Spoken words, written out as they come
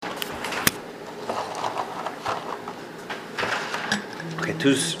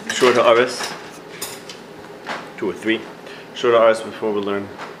Two short ha'aras, 2 or 3 short ha'aras before we learn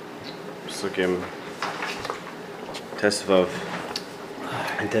Psukim Tesvav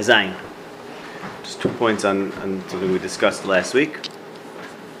and Tezayin. Just 2 points on something we discussed last week.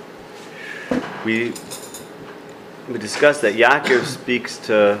 We discussed that Yaakov speaks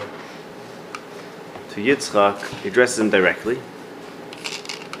to Yitzchak, he addresses him directly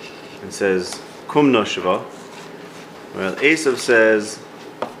and says, Kum no shava. Well, Esav says,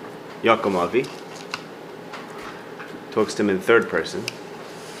 Yaakov Avi, talks to him in third person.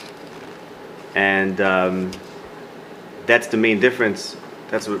 And that's the main difference.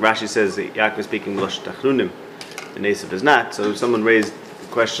 That's what Rashi says, that Yaakov is speaking Losh Tachlunim, and Esav is not. So someone raised the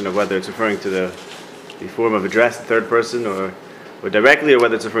question of whether it's referring to the form of address, the third person, or directly, or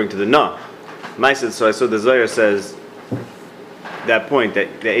whether it's referring to the na. So I saw the Zohar says that point,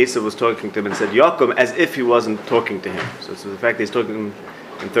 that Esav was talking to him and said Yaakov as if he wasn't talking to him. So the fact that he's talking to him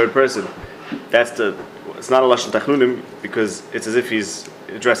in third person, it's not a Lashon Tachlunim, because it's as if he's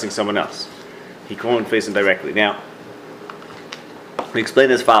addressing someone else. He can't face him directly. Now, we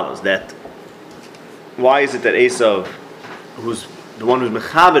explain as follows, that why is it that Esav, who's the one who's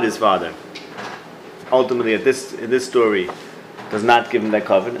mechabed his father, ultimately in this story does not give him that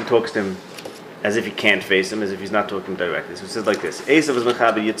covenant and talks to him as if he can't face him, as if he's not talking directly. So it says like this: Esav is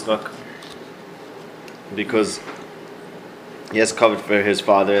mechabed Yitzchak because he has covered for his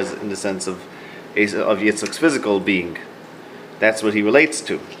father, as in the sense of Yitzchak's physical being. That's what he relates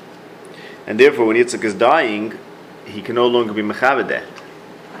to, and therefore, when Yitzchak is dying, he can no longer be mechabed that,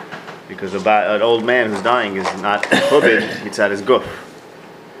 because an old man who's dying is not chobed yitzad his guf.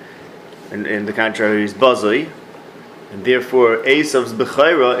 And in the contrary, he's bazai, and therefore Esav's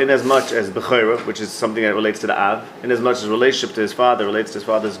bechayra, in as much as bechayra, which is something that relates to the av, in as much as relationship to his father relates to his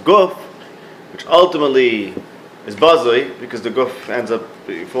father's guf, which ultimately is bazai, because the guf ends up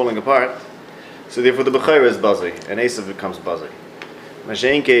falling apart. So therefore the bechayra is bazai, and Esav becomes bazai.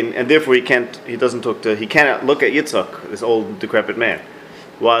 And therefore he cannot look at Yitzchak, this old decrepit man.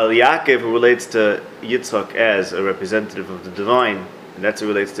 While Yaakov, who relates to Yitzchak as a representative of the divine, and that's who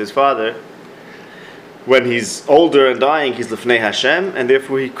relates to his father, when he's older and dying, he's Lefnei Hashem, and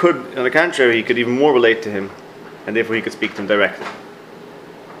therefore he could, on the contrary, he could even more relate to him, and therefore he could speak to him directly.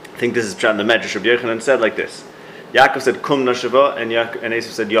 I think this is Pshat the Medrash. Rabbi Yochanan said like this: Yaakov said Kum no shava, and Esav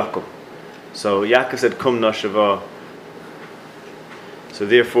said Yaakov. So Yaakov said Kum no shava. So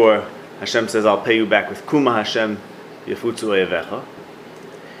therefore, Hashem says, I'll pay you back with Kuma Hashem Yafutzu Oyevecha.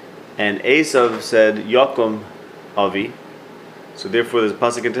 And Esav said Yaakov Avi. So therefore, there's a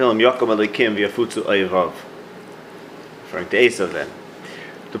pasuk in Tehillim, Yaakov Alikim V'Yafutzu Oyevav, referring to Esav. Then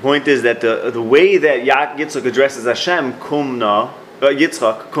the point is that the way that Yitzchak addresses Hashem,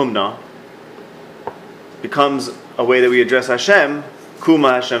 Yitzchak Kumna, becomes a way that we address Hashem,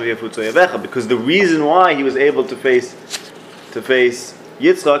 Kuma Hashem V'Yafutzu Oyevecha, because the reason why he was able to face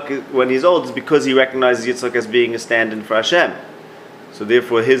Yitzchak when he's old is because he recognizes Yitzchak as being a stand-in for Hashem. So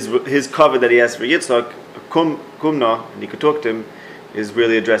therefore, his cover that he has for Yitzchak, Kumna, and he could talk to him, is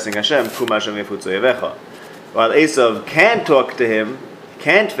really addressing Hashem, Kum Hashem Yafutzu Yevecha. While Esav can't talk to him,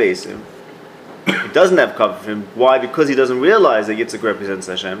 can't face him, he doesn't have cover for him. Why? Because he doesn't realize that Yitzchak represents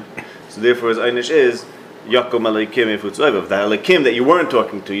Hashem. So therefore, his einish is Yaakov Alikim Yafutzu Yevecha. The Alikim that you weren't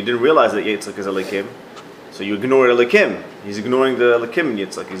talking to, you didn't realize that Yitzchak is Alikim, so you ignore Alikim. He's ignoring the Alikim in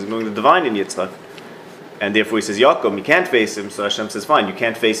Yitzchak. He's ignoring the divine in Yitzchak. And therefore he says, Yaakov, you can't face him. So Hashem says, fine, you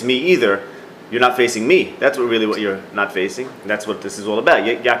can't face me either. You're not facing me. That's what you're not facing. And that's what this is all about.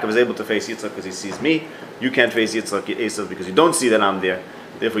 Yaakov is able to face Yitzchak because he sees me. You can't face Yitzchak, Esav, because you don't see that I'm there.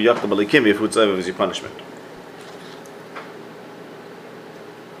 Therefore, Yaakov Alikim Yafutzu is your punishment.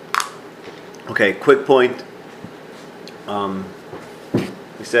 Okay, quick point.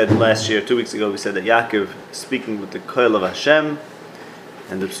 We said last year, 2 weeks ago, we said that Yaakov is speaking with the Koil of Hashem,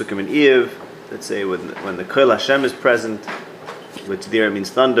 and the Psukim in Eiv, let's say when the Koil Hashem is present, which there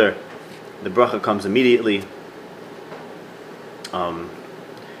means thunder, the bracha comes immediately. And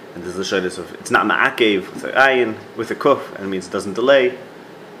there's the shaylas of it's not ma'akev with an ayin, with a kuf, and it means it doesn't delay,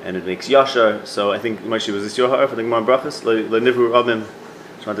 and it makes yashar. So I think Moshe, was this your heart for the Gemara brachas? Le'nivru rabim.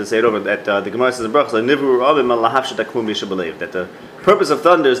 Just wanted to say it over that the Gemara says in brachas le'nivru rabim alahavshet akum yishabalev, that the purpose of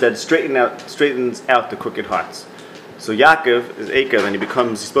thunder is that it straightens out the crooked hearts. So Yaakov is Ekev, and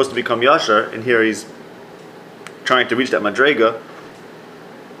he's supposed to become Yashar, and here he's trying to reach that madrega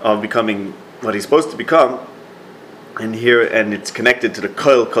of becoming what he's supposed to become, and it's connected to the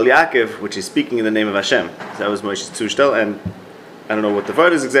Kol Yaakov, which is speaking in the name of Hashem. So that was Moshe's Tzushtel, and I don't know what the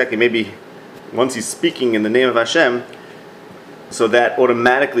word is exactly. Maybe once he's speaking in the name of Hashem, So that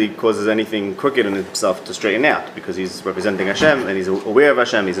automatically causes anything crooked in himself to straighten out, because he's representing Hashem and he's aware of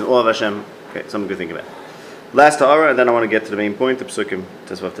Hashem, he's in awe of Hashem. Okay, something to think about. Last ha'ara, and then I want to get to the main point, the Psukim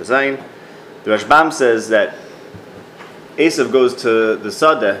Tesvav Tezayin. The Rashbam says that Esav goes to the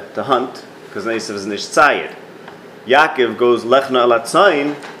Sadeh to hunt, because Esav is Nish Tzayid. Yaakov goes Lechna Alat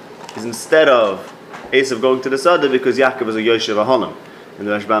Tzayin, is instead of Esav going to the Sadeh, because Yaakov is a Yoshev Aholim. And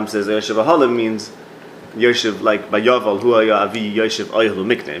the Rashbam says Yoshev Aholim means Yoshev, like by Yaval, Huaya Avi Yoshev Oyhlu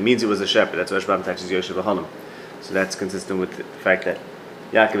Mikne. It means he was a shepherd. That's why Rashbam touches Yoshev Aholim. So that's consistent with the fact that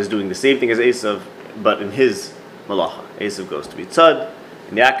Yaakov is doing the same thing as Esav, but in his malacha. Esav goes to be tzad,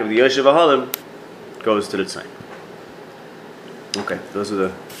 and Yaakov, the Yoshev Aholim, goes to the tzayim. Okay, those are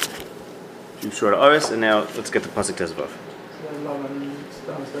the few short aras, and now let's get to Pasuk Tezvav.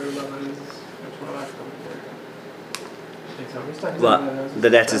 Well,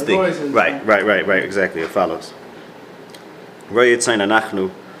 that's his thing. Right, exactly. It follows. Right? So,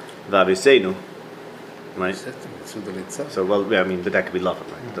 well, yeah, I mean, but that could be love,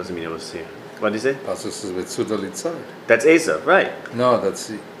 right? It doesn't mean it was here. What did you say? That's Esav, right? No, that's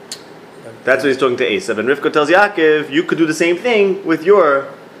what he's talking to Esav. And Rivka tells Yaakov, you could do the same thing with your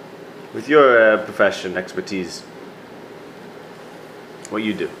profession, expertise. What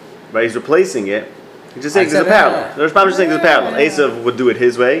you do. Right? He's replacing it. He's just saying there's a parallel. The Rashbam is saying there's a parallel. Esav would do it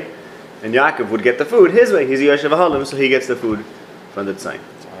his way, and Yaakov would get the food his way. He's a Yoshev Aholim, so he gets the food from the tzayim.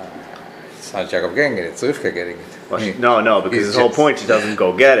 It's not Jacob getting it, it's Rivka getting it. Well, no, because his whole point, she doesn't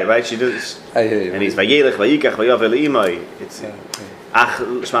go get it, right? She does. I hear you. And he's Vayelech, Vayikach, Vayavel Imai. It's Ach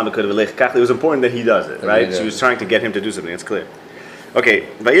Shma B'Kodev Velech Kach. It was important that he does it, right? She was trying to get him to do something. It's clear. Okay,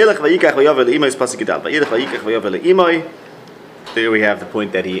 Vayelech, Vayikach, Vayavel Imai is Pasuk Gidal. Vayelech, Vayikach, Vayavel Imai. There we have the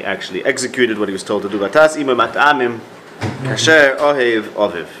point that he actually executed what he was told to do. Vatas Imai Mat'amim Kasher Ohev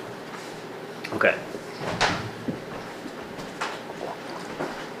Oviv. Okay.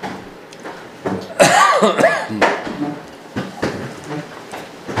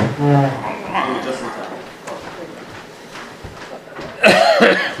 Just in time.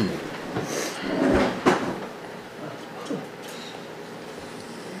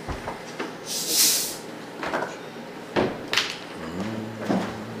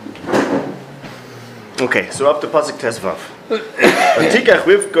 Okay, so up to Pasuk Tesvav. Tikach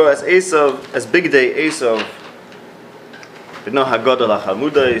Rivka as Esav, as big day Esav, B'no Hagodol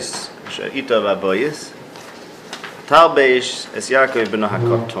HaChamudais, Asher Ita V'Aboyis, Talbeish as Yaakov B'no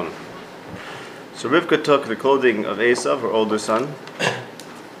HaKoton. So Rivka took the clothing of Esav, her older son,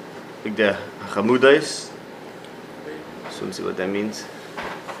 Big day HaChamudais, so let's see what that means,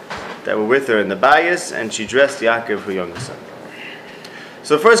 that were with her in the bayis, and she dressed Yaakov, her younger son.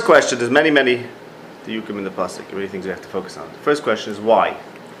 So the first question, there's many the Yukim in the Pasuk, many things we have to focus on. The first question is why?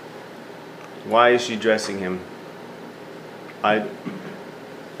 Why is she dressing him? Why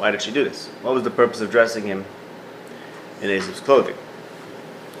did she do this? What was the purpose of dressing him in Esav's clothing?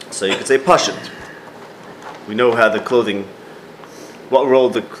 So you could say Pashut. We know how the clothing, what role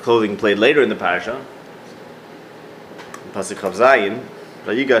the clothing played later in the parasha. In Pasuk Chav Zayin,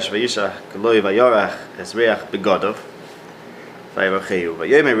 Vayigash Vayishach Kaloi Vayorach Esreach Begodov Vayivacheyu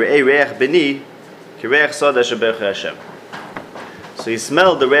Vayomer Re'ei Reach Beni Kireach Soda Sheberch Hashem. So he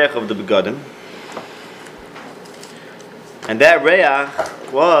smelled the reach of the begodim, and that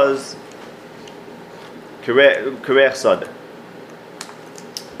reach was Kireach Soda.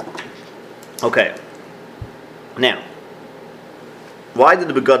 Okay. Now, why did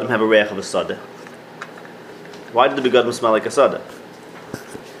the begodim have a reach of a soda? Why did the begodim smell like a soda?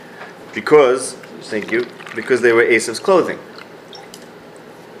 Because they were Esav's clothing.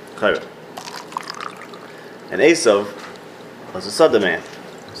 And Esav was a soda man,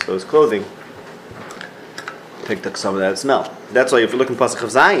 so his clothing picked up some of that smell. That's why if you look in Pasuk of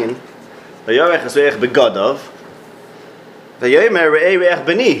Zayin, Vayorech es reich begodov, Vayomer re'ei reich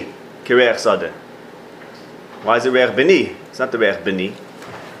beni kireich soda. Why is it reich beni? It's not the reich beni.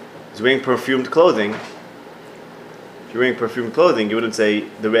 He's wearing perfumed clothing. If you're wearing perfumed clothing, you wouldn't say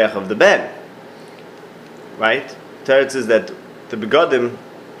the reich of the ben, right? Teretz says that the begodim,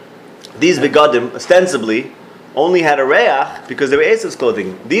 these begodim ostensibly only had a reach because they were Esav's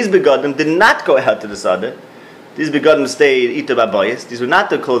clothing. These begodim did not go out to the Sada. These begodim stayed Ita Babayis. These were not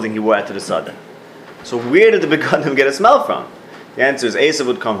the clothing he wore out to the Sada. So where did the begodim get a smell from? The answer is Esav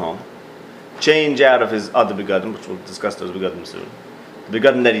would come home, change out of his other begodim, which we'll discuss those begodim soon. The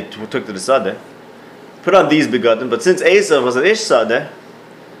begodim that he took to the Sada, put on these begodim, but since Esav was an Ish Sada,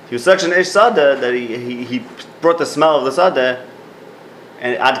 he was such an Ish Sada that he brought the smell of the Sada,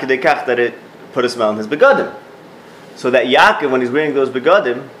 and ad kedei kach that it put a smell in his begodim. So that Yaakov, when he's wearing those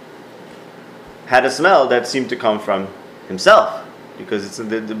begodim, had a smell that seemed to come from himself. because it's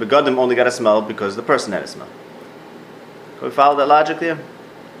the begadim only got a smell because the person had a smell. Can we follow that logic there?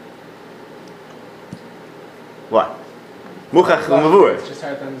 What? Muchach umavur. It's just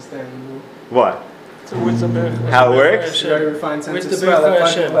hard to understand. What? So where's the Berach? How it works? It's a very refined sense Where's of the smell. Berach Like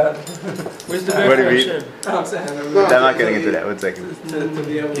Hashem? blood. Where's the What do Berach we- Hashem? I'm saying. I'm not getting into that. 1 second. To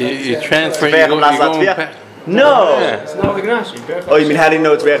be able to You understand. transfer, Berach you're Las going Latvia? back. No! It's not like Rashi. Berach Oh, you mean Hashem. how did he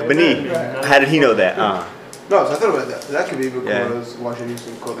know it's Reach B'ni? Right. How did he know that? No, so I thought about that. So that could be because Yeah. why should you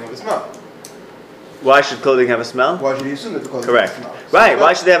assume clothing have a smell? Why should clothing have a smell? Why should you assume that the clothing Correct. has a smell? So Right, if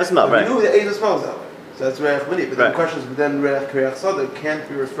why should they have a smell? We Right. knew that Eiza smells that way. So that's Reach B'ni. But then Right. the question is, but then Reach Sada can't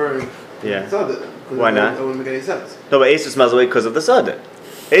be referring to Yeah. Sada then. Because Why it not? wouldn't make any sense. No, but Asa smells away because of the Sada.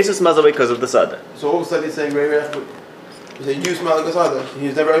 Asa smells away because of the Sada. So all of a sudden he's saying Reach, you say you smell like a Sada.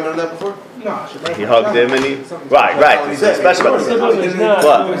 He's never even done that before? No, I should He hugged him and he. Something- Right, right. what he He's said. special about No, the no, he's not.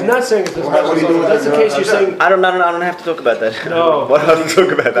 What? No, he's not saying it's the What are you doing That's the with case that? you're saying. I don't have to talk about that. No. What do I have to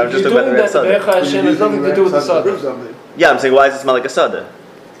talk about? I'm just You're talking doing about the that. The Sada. Berach Hashem has nothing to do with the Sada. Yeah, I'm saying why does it smell like a Sada?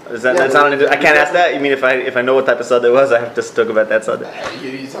 Is that, Yeah, that's but- not, I can't ask that? You mean if I know what type of Sada it was, I have to talk about that Sada?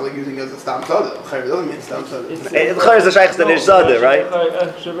 You sound like using it as a stam Sada. It doesn't mean stam Sada. The Chayr is the Shaykh that is Sada, right?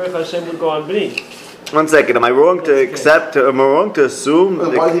 Berach Hashem would go on B'ni. 1 second, am I wrong to accept, am I wrong to assume?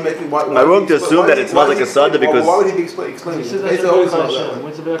 Why is he making? Why Am I wrong to assume that it smells like a Sada because? Why would he be explaining? He says It that's the always Berach smells that Hashem. way.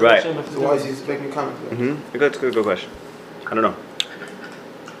 What's the Berach Right. Hashem have to So do why with is he making a comment? Good question. I don't know.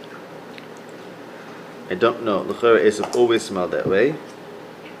 I don't know. The Chayr is always smelled that way.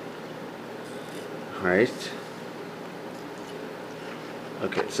 Right.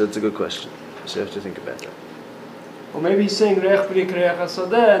 Okay, so it's a good question. So you have to think about that. Or maybe he's saying Reach B'ni Reach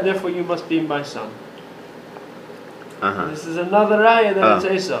HaSadeh, therefore you must be my son. Uh-huh. This is another raya that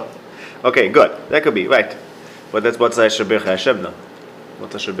it's Esav. Okay, good. That could be, right. But that's what's Asher B'ech Hashem, though.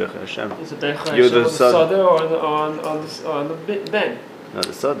 What's Asher B'ech Hashem? It's a Berach You're Hashem the on the son. Sadeh or on the Ben. No,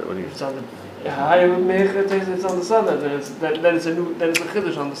 the Sada. What do you mean? It's on the how you would make it it's on the Sadeh. Then it's a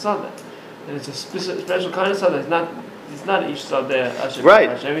chiddush on the Sadeh. Then it's a special kind of Sadeh. It's not each Sadeh Asher Right.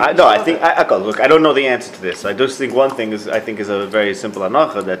 B'ech Hashem. I think look. I don't know the answer to this. I just think one thing is a very simple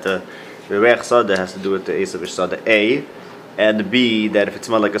anacha that the Reach Sada has to do with the Esav Sada A, and B that if it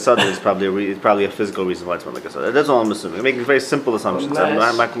smelled like a Sada, it's probably a physical reason why it smelled like a Sada. That's all I'm assuming. I'm making very simple assumptions. I'm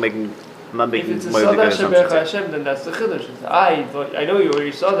not making. If it's a more Sadeh difficult Asher B'ech assumptions. Hashem, then that's the chiddush. It's, I know you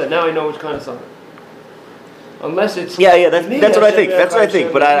already saw that. Now I know which kind of Sadeh. Unless it's Yeah, that's what I think. That's what I think.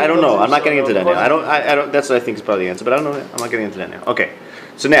 Hashem, But I don't know. I'm not getting into that now. Sadeh. I don't. That's what I think is probably the answer. But I don't know. I'm not getting into that now. Okay.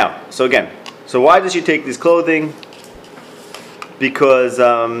 So again. So why does she take this clothing? Because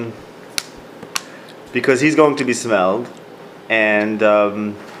he's going to be smelled, and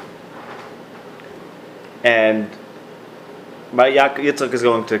Yitzchak is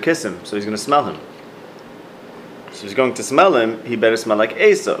going to kiss him, so he's going to smell him. So if he's going to smell him, he better smell like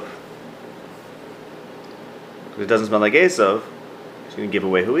Esav. If it doesn't smell like Esav, he's going to give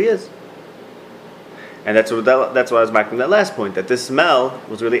away who he is. And that's why I was marking that last point, that this smell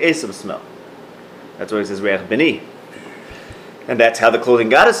was really Esav's smell. That's why it says Reach B'ni. And that's how the clothing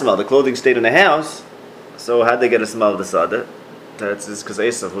got a smell. The clothing stayed in the house, so how'd they get a smell of the Sada? That's just because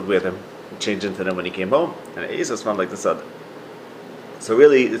Esav would wear them, change into them when he came home. And Esav smelled like the Sada. So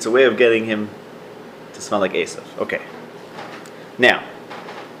really, it's a way of getting him to smell like Esav. Okay. Now,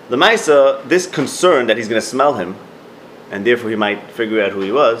 the Maisa, this concern that he's going to smell him, and therefore he might figure out who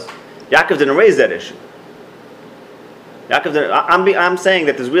he was, Yaakov didn't raise that issue. I'm saying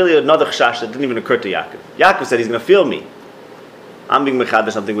that there's really another chashash that didn't even occur to Yaakov. Yaakov said he's going to feel me. I'm being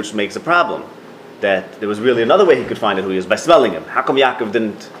mechad something which makes a problem. That there was really another way he could find out who he is, by smelling him. How come Yaakov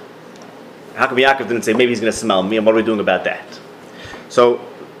didn't say maybe he's going to smell me, and what are we doing about that? So,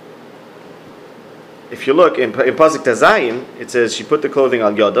 if you look in Pasuk Tazayin, it says she put the clothing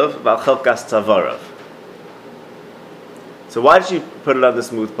on Yodov, Valchelkas Tzavarav. So why did she put it on the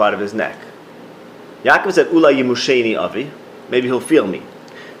smooth part of his neck? Yaakov said, Ula Yimusheni Avi, maybe he'll feel me.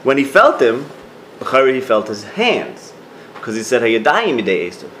 When he felt him, he felt his hands. Because he said, Hayadayim Yidei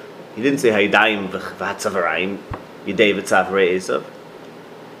Esav. He didn't say, Hayadayim V'Hatzavarayim Yidei V'Tzavarei Esav.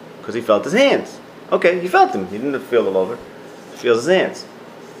 Because he felt his hands. Okay, he felt him. He didn't feel all over. He feels his hands.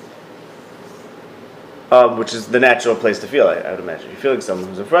 Which is the natural place to feel, I would imagine. You're feeling someone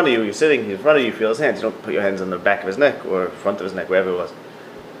who's in front of you, you're sitting, he's in front of you, you feel his hands. You don't put your hands on the back of his neck or front of his neck, wherever it was.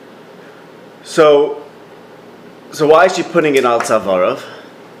 So why is she putting it on Tzavarav?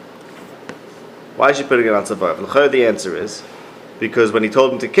 Why is she putting it on Tzavarav? The answer is because when he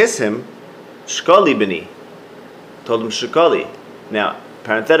told him to kiss him, Shkali B'ni, told him Shkali. Now,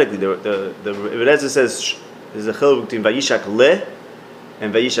 parenthetically, the Rebbe says there's a chiluk between Vayishak Le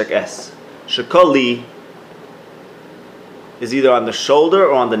and Vayishak Es. Shkali is either on the shoulder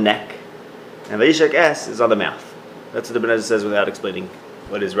or on the neck, and Vayishak S is on the mouth. That's what the Ibn Ezra says without explaining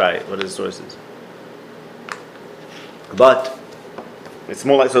what is right, what his source is. But it's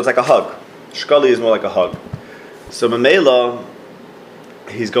more like, so it's like a hug. Shkali is more like a hug. So Mamela,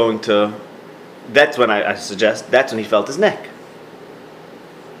 he's going to, that's when I suggest, that's when he felt his neck.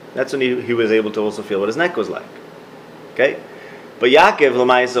 That's when he was able to also feel what his neck was like. Okay? But Yaakov,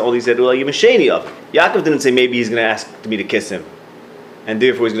 Lamaisa, only said, well, Yimasheni of. Yaakov didn't say maybe he's going to ask me to kiss him, and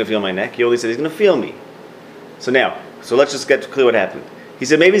therefore he's going to feel my neck. He only said he's going to feel me. So let's just get clear what happened. He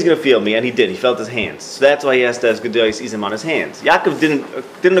said maybe he's going to feel me, and he did. He felt his hands. So that's why he asked to ask Gedai sees him on his hands. Yaakov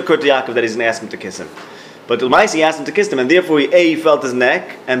didn't occur to Yaakov that he's going to ask him to kiss him. But Lamaisa, he asked him to kiss him, and therefore he felt his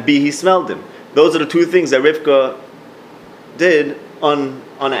neck, and B, he smelled him. Those are the two things that Rivka did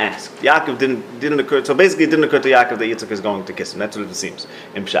unasked. Yaakov didn't occur. So basically, it didn't occur to Yaakov that Yitzchak is going to kiss him. That's what it seems.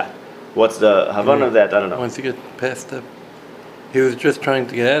 In Pshat. What's the Havana of that? I don't know. Once he gets past the, he was just trying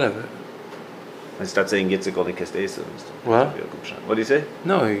to get out of it. I start saying Yitzchak only kissed Esav. What? What do you say?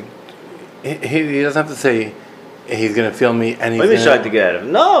 No, he doesn't have to say he's going to feel me and he's Maybe he's trying to get out of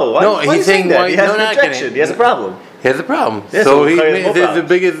it. No, why he's saying that? Why, he has no, an objection. He has a problem. He has a problem. Yeah, so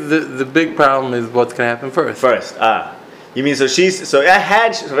the big problem is what's going to happen first. You mean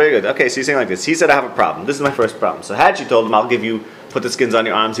very good. Okay, so you're saying like this. He said I have a problem. This is my first problem. So had she told him put the skins on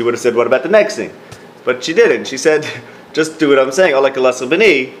your arms, he would have said, what about the next thing? But she didn't. She said, just do what I'm saying. Oh, like a lesser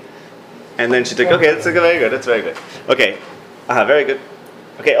beni. And then she took, okay, that's very good. That's very good. Okay, very good.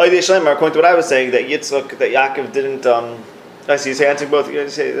 Okay, Oidei Shleimer, according to what I was saying, that Yaakov didn't, I see you say answering both, you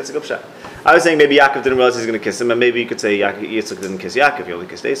say that's a good shot. I was saying maybe Yaakov didn't realize he was going to kiss him, and maybe you could say Yitzchak didn't kiss Yaakov, he only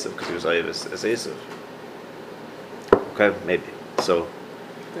kissed Esav, because he was Oyev as Esav. Okay, maybe. So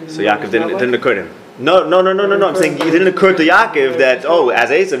Yaakov didn't occur to him. No. I'm saying it didn't occur to Yaakov that, as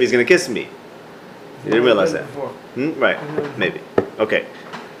Esav he's going to kiss me. He didn't realize that. Right, maybe. Okay.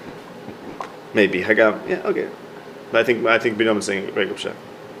 Maybe. Okay. But I think Binom is saying very good shot.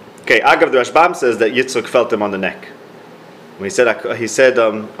 Okay, Agav the Rashbam says that Yitzchak felt him on the neck. When he said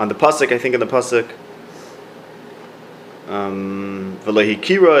on the pasuk, I think in the pasuk, V'lehi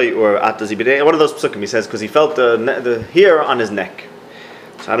kiroi or atazi b'dei, one of those pasukim, he says because he felt the hair on his neck.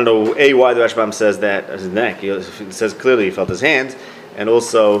 So I don't know why the Rashbam says that as his neck. He says clearly he felt his hands, and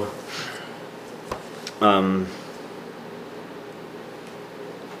also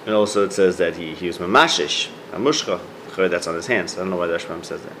it says that he was mamashish, a mushcha. That's on his hands. I don't know why the Rashbam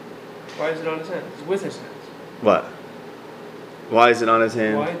says that. Why is it on his hands? It's with his hands. What? Why is it on his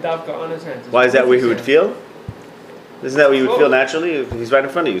hand? Why Davka on his hands? Why is that where he would feel? Isn't that what you would feel naturally? He's right in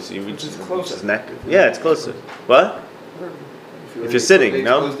front of you, so you reach his neck. Yeah, it's closer. What? If you're sitting,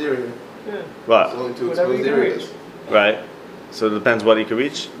 no? Yeah. What? It's only two exposed areas. Right. So it depends what you can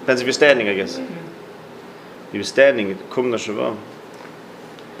reach. Depends if you're standing, I guess. You're standing, kum nashavam.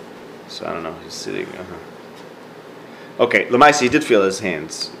 So I don't know. He's sitting. Okay, Lamaisi, he did feel his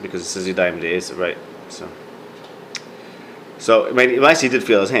hands because it says Yadayim De'esa, right? So Lamaisi did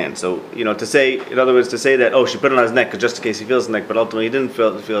feel his hands. So to say that she put it on his neck just in case he feels his neck, but ultimately he didn't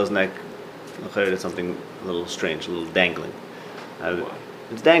feel his neck. It's something a little strange, a little dangling.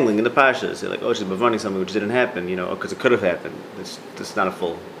 It's dangling in the parsha. Say like, she's bavani something which didn't happen, because it could have happened. It's not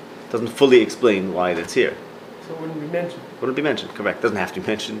doesn't fully explain why that's here. So it wouldn't be mentioned. Wouldn't be mentioned, correct. Doesn't have to be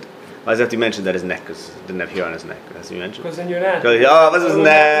mentioned. Why does it have to be mentioned that his neck didn't have hair on his neck? It has to be mentioned. Because then you're not. That's his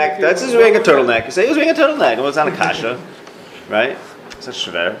neck. That's just wearing a turtleneck. You say he was wearing a turtleneck. Well, it's not a kasha, right? It's not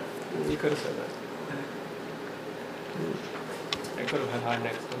shver. You could have said that. I could have had high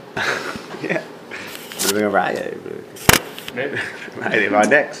necks though. Yeah. Would have been a raya. Maybe. Right, our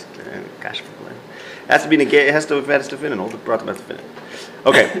necks. Kasha. It has to be negated. It has to fit in. All the brought has to fit in.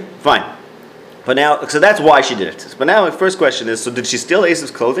 Okay, fine. But now, so that's why she did it. But now, the first question is: so did she steal Esav's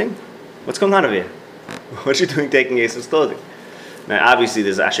clothing? What's going on over here? What's she doing taking Esav's clothing? Now, obviously,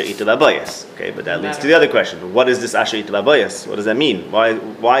 there's Asher Ita Labayas. Okay, but that leads to the other question: what is this Asher Ita Labayas? What does that mean?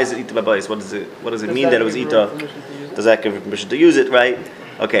 Why is it Ita Labayas? What does it mean that it was Ita? Does that give her permission to use it? Right?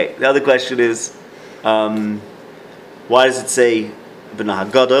 Okay. The other question is: why does it say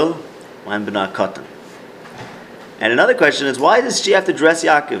B'nah Gadol and B'nah Katan? And another question is: why does she have to dress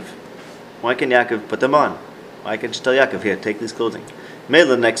Yaakov? Why can't Yaakov put them on? Why can't she tell Yaakov, here, take these clothing? Maybe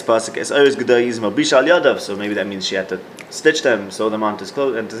the next pasuk is always Gedayizim Bishal Yadav, so maybe that means she had to stitch them, sew them onto his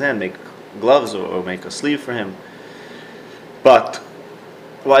clothes and his hand, make gloves or make a sleeve for him. But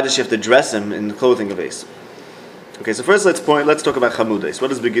why does she have to dress him in the clothing of Esau? Okay, so first let's talk about Chamudes. What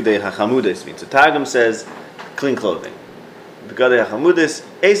does Begidei HaChamudes mean? So Targum says clean clothing. Begidei HaChamudes,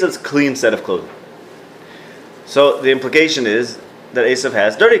 Esau's clean set of clothing. So the implication is that Esau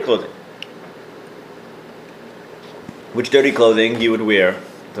has dirty clothing. which dirty clothing you would wear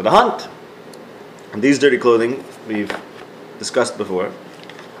to the hunt. And these dirty clothing we've discussed before.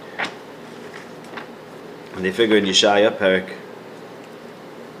 And they figure in Yeshaya, Perik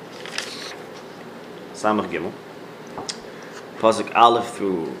Samach Gimel, Pasuk Aleph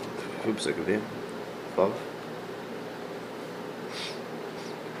through Pasuk of there, 5.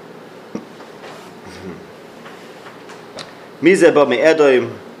 Mizeh ba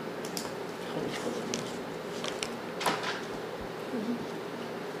me'edoim.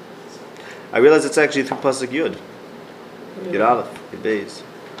 I realize it's actually through Pasuk Yud. Yud Aleph, Yud Beis,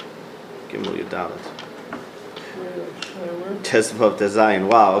 Gimel Yud Dalet. Tesvav Tezayin.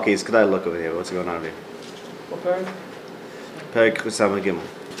 Wow, okay, so could I look over here? What's going on here? What parent? Perik Samach Gimel.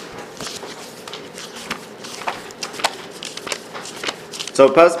 So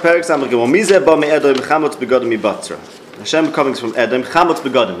Perik Samach Gimel. Mizeh ba me'edoim chamotz begodim mibatzra. Hashem coming from Edom, chamotz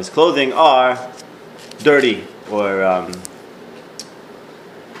begodim. His clothing are dirty, or a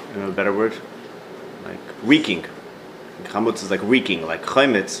better word, like reeking. Chamotz is like reeking, like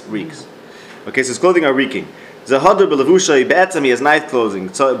chaimitz reeks. Okay, so his clothing are reeking. Zahadar belavushay be'etzam, he has nice clothing,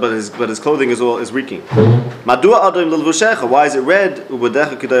 but his clothing is reeking. Madua adom lelavushecha, why is it red?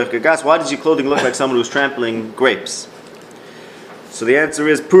 Ubadecha kedayach gagas. Why does your clothing look like someone who's trampling grapes? So the answer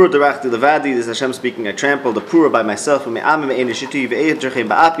is Pura Darachti Levadi. This is Hashem speaking. I trampled the Pura by myself, and the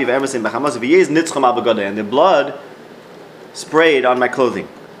blood sprayed on my clothing.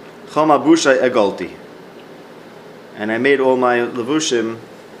 And I made all my levushim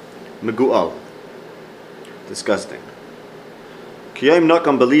megual. Disgusting. So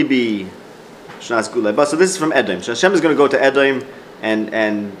this is from Edom. So Hashem is going to go to Edom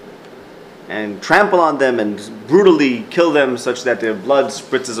and trample on them and brutally kill them such that their blood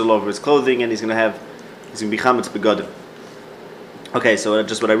spritzes all over his clothing, and he's going to be chametz begodim. Okay, so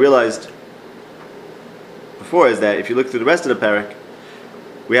just what I realized before is that if you look through the rest of the parak,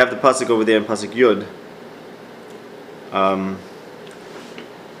 we have the pasuk over there in pasuk Yud,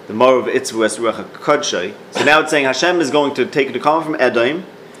 the Mor of Itzvu Es Ruach HaKodshai. So now it's saying Hashem is going to take the common from Edom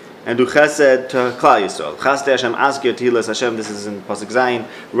and do chesed to Klal Yisrael. Chaste Hashem askir Tehillas Hashem. This is in pasuk Zayin.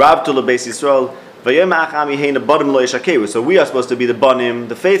 Rab to Beis Yisrael. Vayem Acham Yehein Banim Lo Yishakeru. So we are supposed to be the Banim,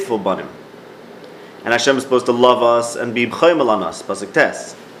 the faithful Banim, and Hashem is supposed to love us and be b'choimel on us. Pasuk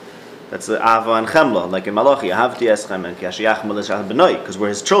Tes. That's the Ava and Chemla, like in Malachi. Ahavti Eschem and Kiashiyach Melech B'noi, because we're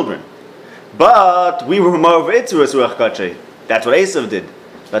His children. But we were more of Itzru Es Ruach Kodshai. That's what Esav did.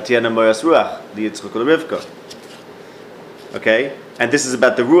 Vatiyana Moras Ruach, the Yitzchak Rivka. Okay, and this is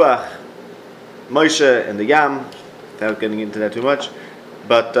about the Ruach, Moshe and the Yam. Without getting into that too much,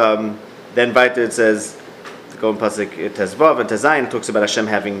 but then weiter it says, go in pasuk Tezvav and Tezayin, talks about Hashem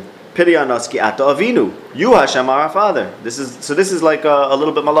having pity on us. Ki ata avinu, you Hashem are our Father. This is like a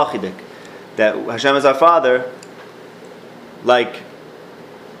little bit malachidik, that Hashem is our Father, like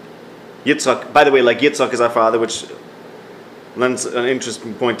Yitzchak. By the way, like Yitzchak is our Father, which lends an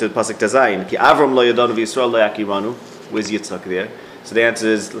interesting point to pasuk Tezayin. Ki Avram lo yadanu v'Yisrael lo yakiranu. Where's Yitzchak there? So the answer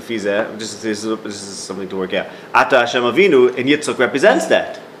is Lefizeh. This is something to work out. Ata Hashem Avinu, and Yitzchak represents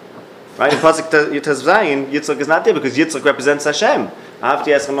that, right? In pasuk Tezayin, Yitzchak is not there because Yitzchak represents Hashem. Ahavti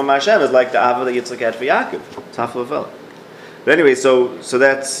Eschem Amar Hashem is like the Ava that Yitzchak had for Yaakov. It's half of a fella. But anyway, so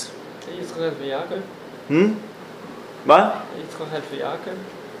that's. Yitzchak had for Yaakov. What? Yitzchak had for Yaakov.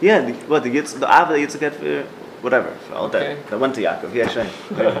 Yeah, the Ava that Yitzchak had for whatever. For all that went to Yaakov. Yeah, sure.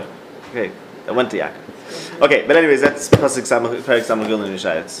 Okay, that went to Yaakov. Okay, but anyways, that's Pasuk Perik Samach Gimel in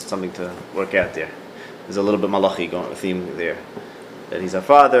Yeshaya. It's something to work out there. There's a little bit malachi theme there, that he's our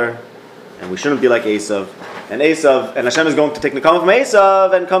father, and we shouldn't be like Esav. And Hashem is going to take the common from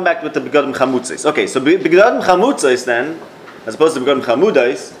Esav and come back with the begodim chamutzos. Okay, so begodim chamutzos then, as opposed to begodim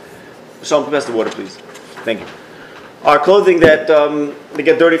chamudais. Shalom, pass the water, please. Thank you. Are clothing that they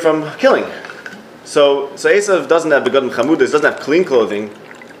get dirty from killing. So Esav doesn't have begodim chamudais, doesn't have clean clothing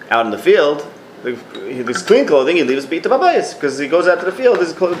out in the field. This clean clothing he leaves beat the babayis because he goes out to the field.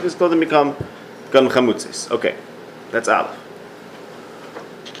 His clothing become begodim chamutzos. Okay, that's Aleph.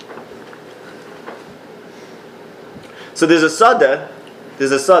 So there's a sada,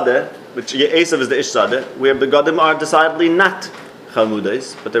 which Esav is the ish sada, where begodim are decidedly not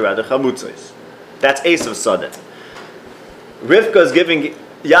chamudais, but they're rather chamutzos. That's Esav's sada. Rivka is giving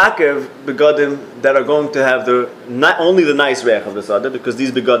Yaakov begodim that are going to have not only the nice reach of the sada, because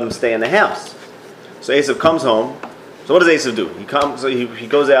these begodim stay in the house. So Esav comes home. So what does Esav do? He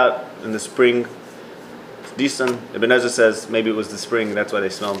goes out in the spring. It's decent. Ibn Ezra says maybe it was the spring. That's why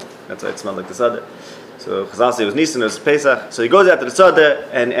it smelled like the sada. So Chazal say it was Nisan, it was Pesach. So he goes out to the sada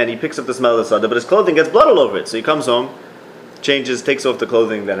and he picks up the smell of the sada, but his clothing gets blood all over it. So he comes home, changes, takes off the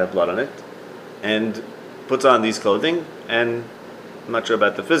clothing that had blood on it, and puts on these clothing, and I'm not sure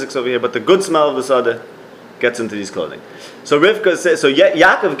about the physics over here, but the good smell of the sada gets into these clothing. So Rivka says, so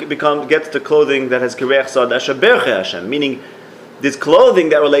Yaakov gets the clothing that has kireach sada shaberche Hashem, meaning this clothing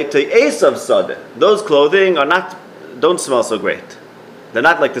that relate to Esav's sada. Those clothing don't smell so great. They're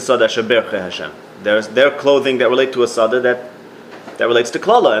not like the sada shaberche Hashem. They're clothing that relate to a sada that relates to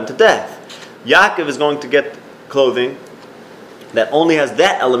klala and to death. Yaakov is going to get clothing that only has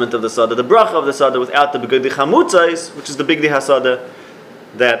that element of the sada, the bracha of the sada, without the begudi chamutzais, which is the bigdi hasada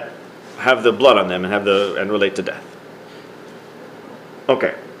that have the blood on them and relate to death.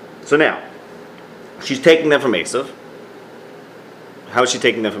 Okay, so now she's taking them from Esav. How is she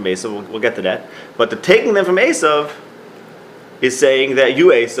taking them from Esav? We'll get to that. But the taking them from Esav is saying that you,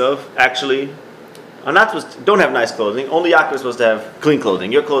 Esav, actually don't have nice clothing. Only Yaakov is supposed to have clean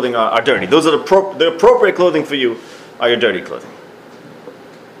clothing. Your clothing are dirty. Those are the appropriate clothing for you are your dirty clothing.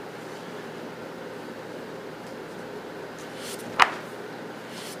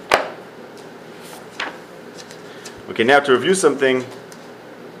 Okay, now to review something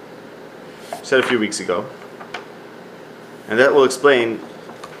I said a few weeks ago, and that will explain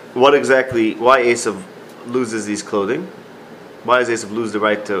why Esav loses these clothing. Why does Esav lose the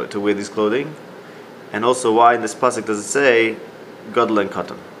right to wear these clothing? And also why in this pasuk does it say gadol and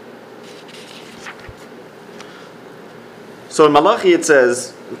katan? So in Malachi it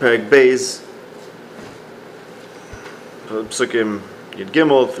says, in Perek Beis, Psukim Yud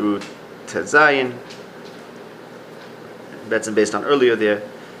Gimel through Tet Zayin, that's based on earlier there,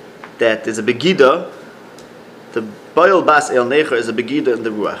 that there's a begida, the Baal Bas El Necher is a begida in the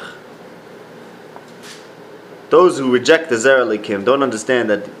Ruach. Those who reject the Zera Lekim don't understand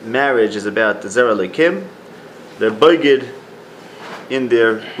that marriage is about the Zera Lekim. They're begid in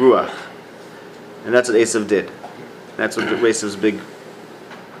their Ruach. And that's what Esav did. That's what Esav's big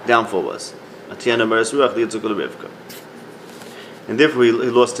downfall was. And therefore he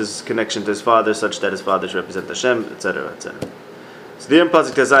lost his connection to his father, such that his father should represent Hashem, etc., etc. So there in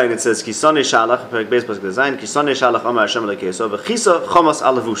Pasuk Tezayin it says, Kisane Shalach, Perek Beis Pasuk Tezayin, Kisane Shalach Amar Hashem Elokei Yisrael, V'chisa Chomas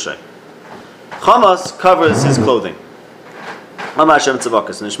Alavushay. Chomas covers his clothing. Amar Hashem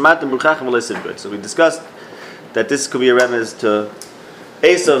Tzavakas, Nishmatim B'chachem V'leisivgoi. So we discussed that this could be a remez to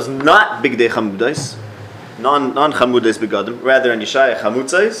Esav's not Bigdei Chamudais, non-Chamudais Begadim, rather in Yeshaya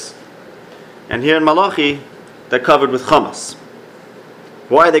Chamutzais, and here in Malachi, they're covered with Chomas.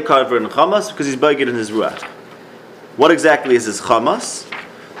 Why are they covered in Chamas? Because he's begid in his Ruach. What exactly is his Chamas?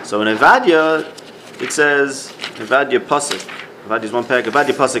 So in Evadia, it says, Evadia Pasuk, Evadia is one parak,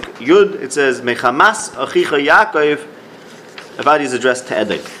 Evadia Pasuk Yud, it says, Mechamas Achicha Yaakov, Evadia is addressed to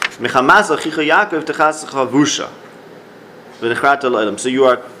Edom. Mechamas Achicha Yaakov Techascha Vusha. V'nechrata L'Elam. So you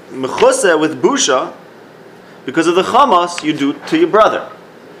are mechuseh with Busha because of the Chamas you do to your brother.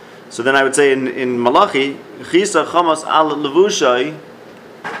 So then I would say in Malachi, Chisa Chamas Al Levushai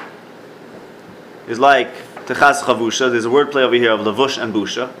is like Techas Chavusha. There's a word play over here of Lavush and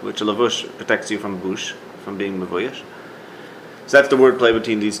Busha, which a Lavush protects you from Bush, from being Mevoyesh. So that's the word play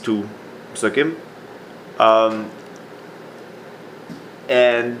between these two psukim.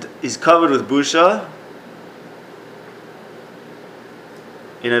 And he's covered with Busha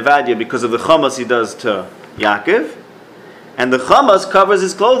in Evadia because of the Chamas he does to Yaakov. And the Chamas covers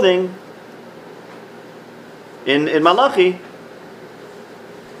his clothing in Malachi.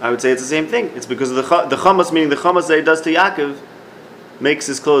 I would say it's the same thing. It's because of the Chamas, meaning the Chamas that he does to Yaakov, makes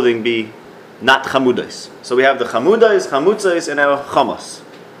his clothing be not Chamudais. So we have the Chamudais, Chamutzais, and now Chamas.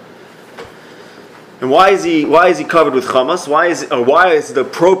 And why is he covered with Chamas? Why is the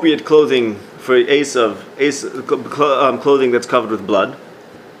appropriate clothing for Esav clothing that's covered with blood?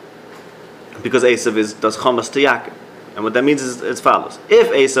 Because Esav does Chamas to Yaakov. And what that means is as follows: if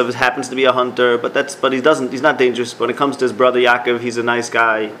Esav happens to be a hunter, but he's not dangerous. When it comes to his brother Yaakov, he's a nice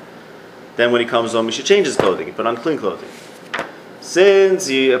guy. Then when he comes home, he should change his clothing. He put on clean clothing. Since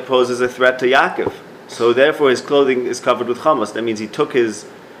he poses a threat to Yaakov, so therefore his clothing is covered with chamas. That means he took his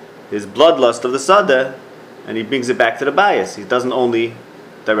bloodlust of the sada and he brings it back to the bias. He doesn't only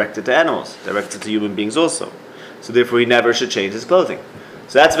direct it to animals, directs it to human beings also. So therefore he never should change his clothing.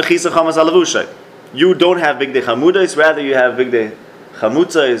 So that's v'chisa chamas alavushay. You don't have bigdei chamudais, rather you have bigdei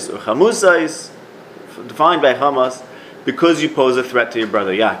chamutzais or chamusais, defined by chamas, because you pose a threat to your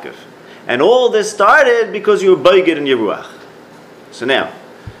brother Yaakov. And all this started because you were begid in your ruach. So now,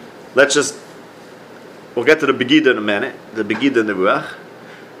 we'll get to the begida in a minute, the begida in the ruach.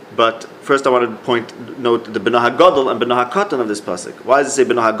 But first I want to note the B'nai HaGadol and B'nai HaKatan of this pasuk. Why does it say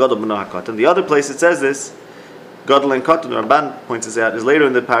B'nai HaGadol, B'nai HaKatan? The other place it says this, Gadol and Katan, Ramban points this out, is later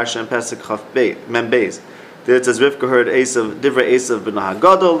in the parasha in Pasuk Chaf Mem Beis. There it says Rivka heard Divrei Esav B'nai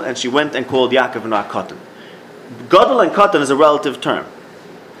HaGadol, and she went and called Yaakov B'nai HaKatan. Gadol and Katan is a relative term.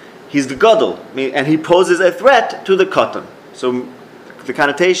 He's the Gadol, and he poses a threat to the Katan. So the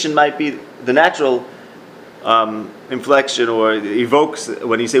connotation might be the natural inflection, or evokes,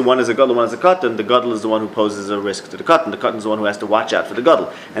 when you say one is a Gadol, one is a Katan, the Gadol is the one who poses a risk to the Katan. The Katan is the one who has to watch out for the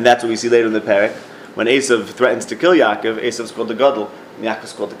Gadol. And that's what we see later in the parak. When Esav threatens to kill Yaakov, Esav is called the Gadol, and Yaakov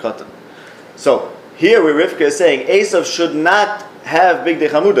is called the Katan. So here where Rivka is saying, Esav should not have Bigdei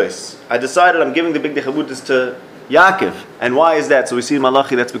Chamudos. I decided I'm giving the Bigdei Chamudos to Yaakov. And why is that? So we see in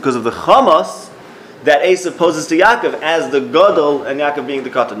Malachi that's because of the Chamas that Esav poses to Yaakov as the Gadol and Yaakov being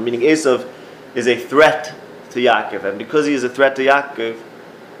the Katan. Meaning Esav is a threat to Yaakov. And because he is a threat to Yaakov,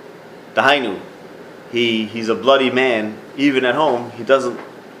 the Hainu, he's a bloody man. Even at home, he doesn't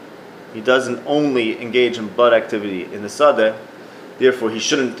only engage in blood activity in the Sadeh. Therefore,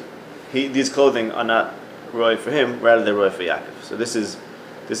 these clothing are not roy for him, rather they're roy for Yaakov. So this is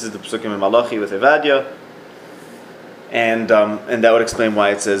the Psukim in Malachi with Evadia. And that would explain why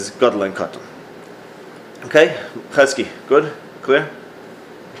it says Gadol and Katan. Okay, Chesky, good, clear.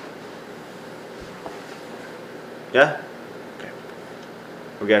 Yeah, okay.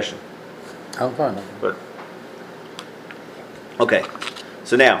 Gershon. I'm fine. Good. Okay,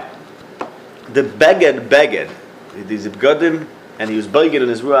 so now the beged, he's a begadim, and he was beged in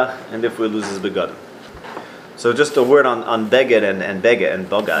his ruach, and therefore he loses begadim. So just a word on beged and beged and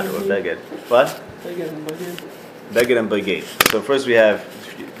bogad or beged. What? Beged and beged. So first we have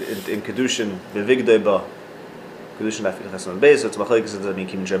in kedushin bevigdei ba, kedushin afil chason beis. So it's machlokes. Does it mean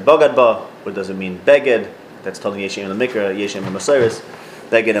kimjer bogad ba, or does it mean beged? That's telling Yeshem in the Mikra, Yeshem in Masiris,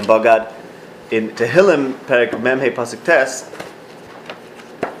 beged and bogad. In Tehillim Perek Memhe Pasuk Tes,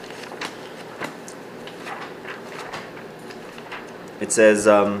 it says,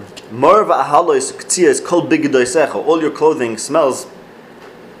 Marva ahalois k'tzias kol bigedoisecha. All your clothing smells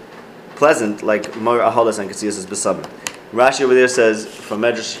pleasant, like Mar ahalos and k'tzias is besabim. Rashi over there says, from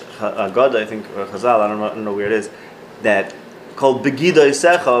Medrash Agada, I think, or Chazal, I don't know where it is, that kol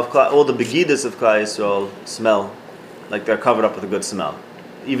bigedoisecha, all the begidas of Klal Yisrael smell like they're covered up with a good smell.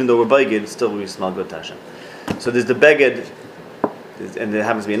 Even though we're beged, still we smell good to Hashem. So there's the beged, and there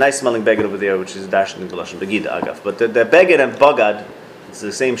happens to be a nice smelling beged over there, which is dashed in Galoshan begid agaf. But the beged and bagad, it's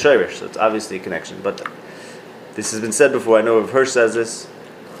the same shirish, so it's obviously a connection. But this has been said before. I know if Hirsch says this.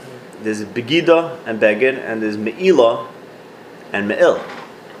 There's begida and beged, and there's me'ilah and me'il.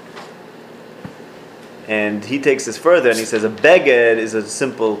 And he takes this further, and he says a beged is a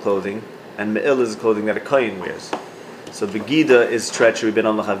simple clothing, and me'il is clothing that a kohen wears. So begida is treachery ben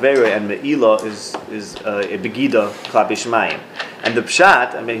al chavera, and me'ilah is a begida klapi shmayim. And the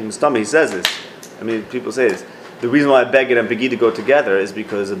pshat, I mean, Mustami, he says this. I mean, people say this. The reason why begid and begida go together is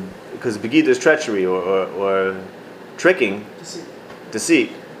because begida is treachery or tricking,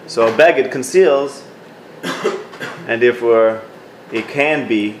 deceit. So a begid conceals, and therefore it can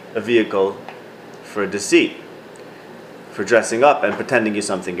be a vehicle for deceit, for dressing up and pretending you're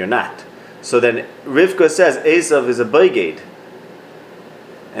something you're not. So then Rivka says Esav is a beged,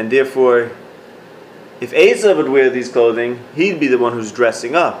 and therefore if Esav would wear these clothing, he'd be the one who's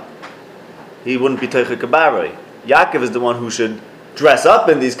dressing up. He wouldn't be Teicha Kabaroi. Yaakov is the one who should dress up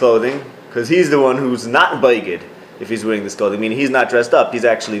in these clothing, because he's the one who's not beged if he's wearing this clothing. I mean, he's not dressed up. He's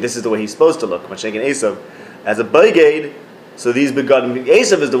actually, this is the way he's supposed to look. Mashiach Esav as a beged, so these begadim,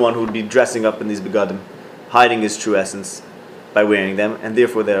 Esav is the one who would be dressing up in these begadim, hiding his true essence by wearing them, and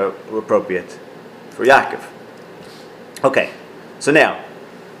therefore they're appropriate for Yaakov. Okay, so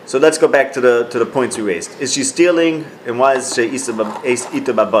let's go back to the points we raised. Is she stealing, and why is she ita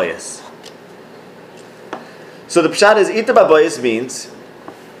babayas? So the pshat is ita babayas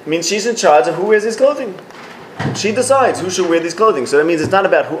means she's in charge of who wears these clothing. She decides who should wear these clothing. So that means it's not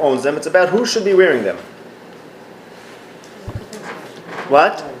about who owns them; it's about who should be wearing them.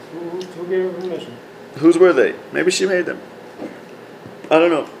 What? Who gave her permission? Whose were they? Maybe she made them. I don't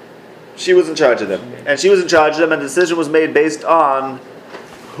know. She was in charge of them. And she was in charge of them, and the decision was made based on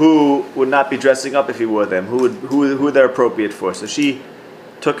who would not be dressing up if he wore them, who they're appropriate for. So she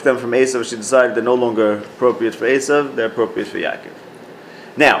took them from Esav. She decided they're no longer appropriate for Esav, they're appropriate for Yaakov.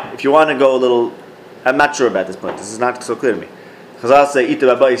 Now, if you want to go a little, I'm not sure about this point. This is not so clear to me. Chazal say, Ita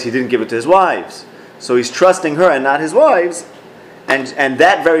Babayis, he didn't give it to his wives. So he's trusting her and not his wives. And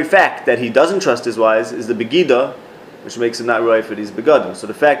that very fact that he doesn't trust his wives is the begida, which makes him not right for these begadim. So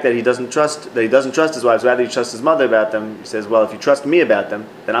the fact that he doesn't trust his wives, rather he trusts his mother about them, he says, well, if you trust me about them,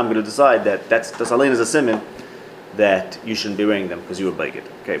 then I'm going to decide that that's Alain is a siman that you shouldn't be wearing them because you were beged.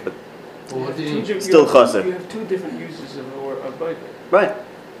 Okay, but still chaser. You have two different uses of beged. Right.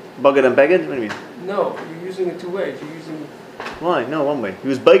 Beged and beged? What do you mean? No, you're using it two ways. You're using Why? No, one way. He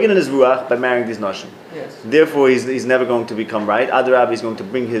was beiging in his ruach by marrying these nashim. Yes. Therefore, he's never going to become right. Adarab, he's going to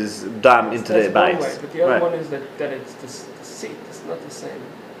bring his dam into the That's one way, bias. but the other Right. one is that it's the seat. It's not the same.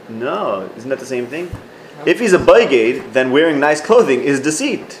 No, isn't that the same thing? If he's a beiged, then wearing nice clothing is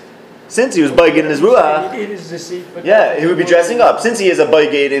deceit. Since he was beiged in his ruach, It is deceit. But yeah, he would be dressing up. Since he is a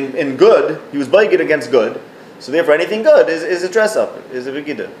beiged in good, he was beiged against good. So therefore, anything good is a dress up, is a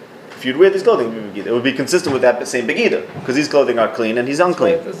begida. If you'd wear this clothing, it would be begida. It would be consistent with that same begida, because these clothing are clean and he's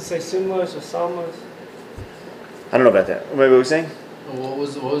unclean. It doesn't say simlas or salmas. I don't know about that. What were we saying? What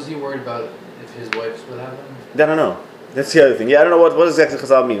was he worried about if his wives would have him? I don't know. That's the other thing. Yeah, I don't know what exactly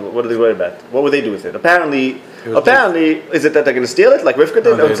Chazal mean. What are they worried about? What would they do with it? Apparently, is it that they're going to steal it like Rivka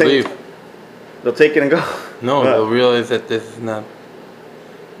did? No, they leave. They'll take it and go. No, What? they'll realize that this is not.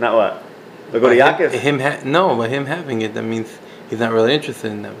 Not what? They'll go to Yaakov. No, by him having it, that means he's not really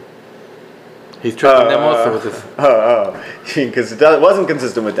interested in them. He's trusting them also with this. Because it wasn't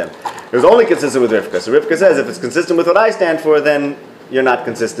consistent with them. It was only consistent with Rivka. So Rivka says, if it's consistent with what I stand for, then you're not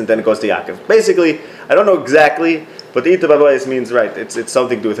consistent, then it goes to Yaakov. Basically, I don't know exactly, but the Ita Babayis means, right, it's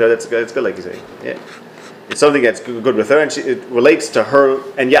something to do with her, it's good like you say. Yeah. It's something that's good with her, and it relates to her,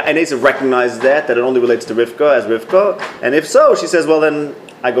 and Esav recognizes that it only relates to Rivka as Rivka, and if so, she says, well then,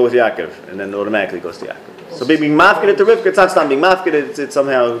 I go with Yaakov, and then it automatically goes to Yaakov. So being mafkid to Rivka, it's not being mafkid, it's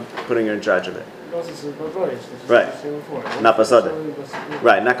somehow putting her in charge of it. Right. Not basada.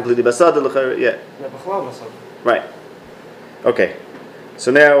 Right, not completely basada, yeah. Right. Okay. So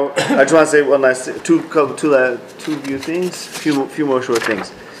now, I just want to say one last, two few more short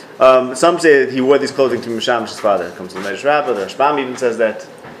things. Some say that he wore these clothing to Mishamish's father. It comes to the Medrash Rabbah. The Rashbam even says that.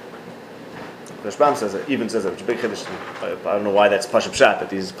 The Rashbam says that, which is a big chiddush. I don't know why that's Pashup Pshat,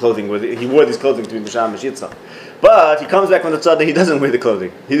 that he wore these clothing to Mishamish Yitzchak. But he comes back from the tzaddik, he doesn't wear the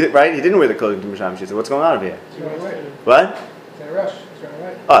clothing. Right? He didn't wear the clothing to Mishamish Yitzchak. What's going on over here? What?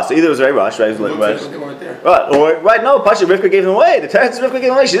 So either it was very rush, right? Right, no, Pasha, Rivka gave them away. The text Rivka gave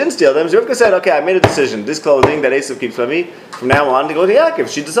them away, she didn't steal them. So Rivka said, okay, I made a decision. This clothing that Esav keeps for me, from now on to go to Yaakov.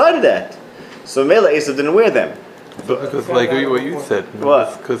 She decided that. So Mela Esav didn't wear them. Because like what you said.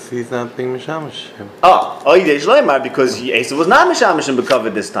 What? Because he's not being Mishamish. Because Esav was not Mishamish and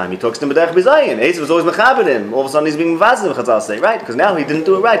Bekovid this time. He talks to him B'derech B'zayin. Esav was always Mechabed him. All of a sudden he's being Mevazim, Chazal say, right? Because now he didn't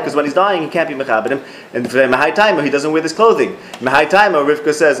do it right. Because when he's dying, he can't be Mechabed him. And for Mahai Timer, he doesn't wear this clothing. Mahai Timer,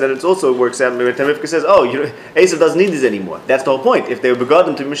 Rivka says that it also works out. Rivka says, Esav doesn't need these anymore. That's the whole point. If they were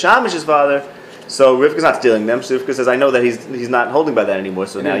Begodim to Mishamish's father, so Rivka's not stealing them. So Rivka says, I know that he's not holding by that anymore.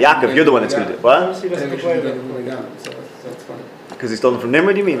 So now Yaakov, you're the one that's going to do it. What? Because he stole them from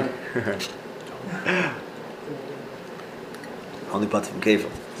Nimrod, you mean? Only parts from Kefir.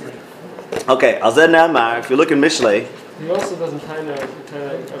 Okay, Alzed Namar, if you look in Mishlei. He also doesn't kind of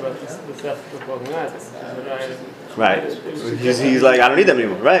about the theft of the clothing either. Right. He's like, I don't need them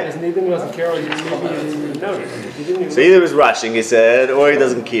anymore. Right. He doesn't care, he didn't notice. So either he was rushing, he said, or he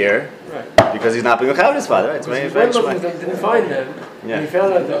doesn't care. Right. Because he's not being a his father. Right? It's very, He very didn't find them. Yeah. And he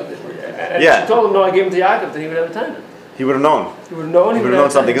found out that, and she told him, no, I gave him to Yaakov, then he would have a time. He would have known. He would have known. He would have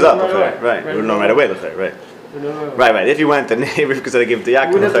known something is up. Right. He would have known right away. Right. If he went and Rivka said I give him to Yaakov,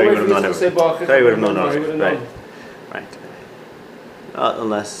 he would have known everything. He would have known everything. Right.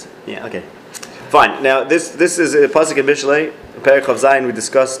 Unless, okay. Fine. Now this is a pasuk in Mishlei, Perek of Zayin. We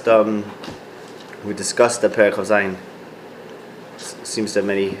discussed the Perek of Zayin. Seems to have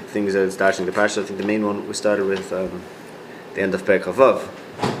many things that it's dashing the parsha. I think the main one we started with the end of Perek Vav,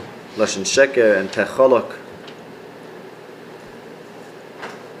 Lashon Sheker and Techolok.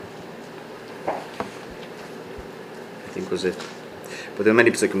 I think was it. But there are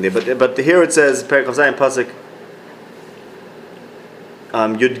many pasukim there. But here it says Perek of Zayin pasuk.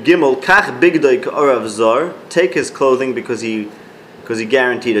 Yud Gimel Kach Bigdoi Ka'orav Zor. Take his clothing because he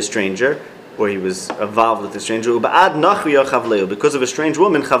guaranteed a stranger, or he was involved with a stranger. Uba'ad Nachriya Chavlehu, because of a strange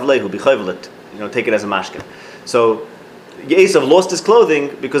woman Chavlehu B'chayvelet. Take it as a mashke. So Esav lost his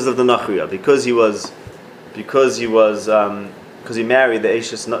clothing because of the Nachriya, because he married the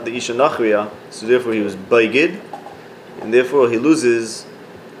Isha Nachriya. So therefore he was Baigid, and therefore he loses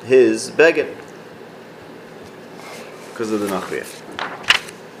his beged because of the Nachriya.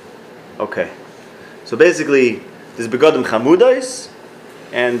 Okay, so basically, there's begadim chamudais,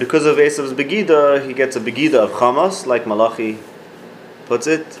 and because of Esav's begida, he gets a begida of chamas, like Malachi puts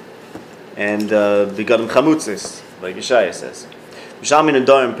it, and begadim chamutzis, like Yeshaya says. Mishamin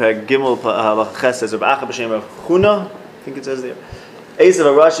Adorim per Gimel Halacha says Reb Acha b'Shem Rav Chuna, I think it says there. Esav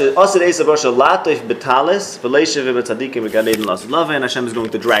Rasha, Asad Esav Rasha Latoif Betalis, V'leishav V'Tzadikim V'Gan Eden Las Lava, and Hashem is going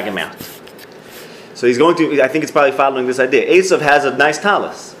to drag him out. So he's going to. I think it's probably following this idea. Esav has a nice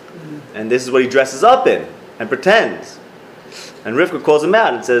talis. And this is what he dresses up in and pretends. And Rivka calls him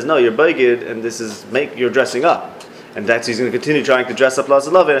out and says, no, you're baigid, and this is you're dressing up. And that's he's going to continue trying to dress up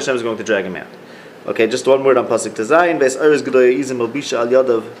Lazalav, and Hashem is going to drag him out. Okay, just one word on Pasuk Tezayin. Ves Eres Gedoy Izim Elbisha Al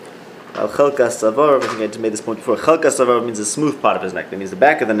Yadav Al Chelkas Savar. I think I made this point before. Chelkas Savar means the smooth part of his neck. That means the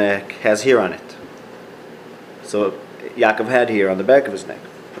back of the neck has hair on it. So Yaakov had hair on the back of his neck.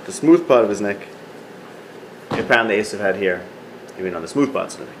 But the smooth part of his neck, apparently Esav had hair even on the smooth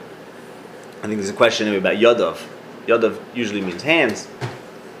parts of the neck. I think there's a question about Yadav. Yadav usually means hands,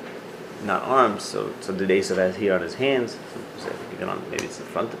 not arms. So did Esav have hair on his hands? So I think maybe it's the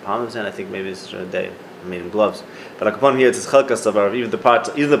front, the palm of his hand. I think maybe it's made in gloves. But upon here it says Chelkas Savar, even the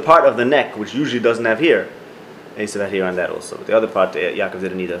part of the neck which usually doesn't have hair, Esav had hair on that also. But the other part, Yaakov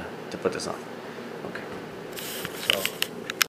didn't need to put this on.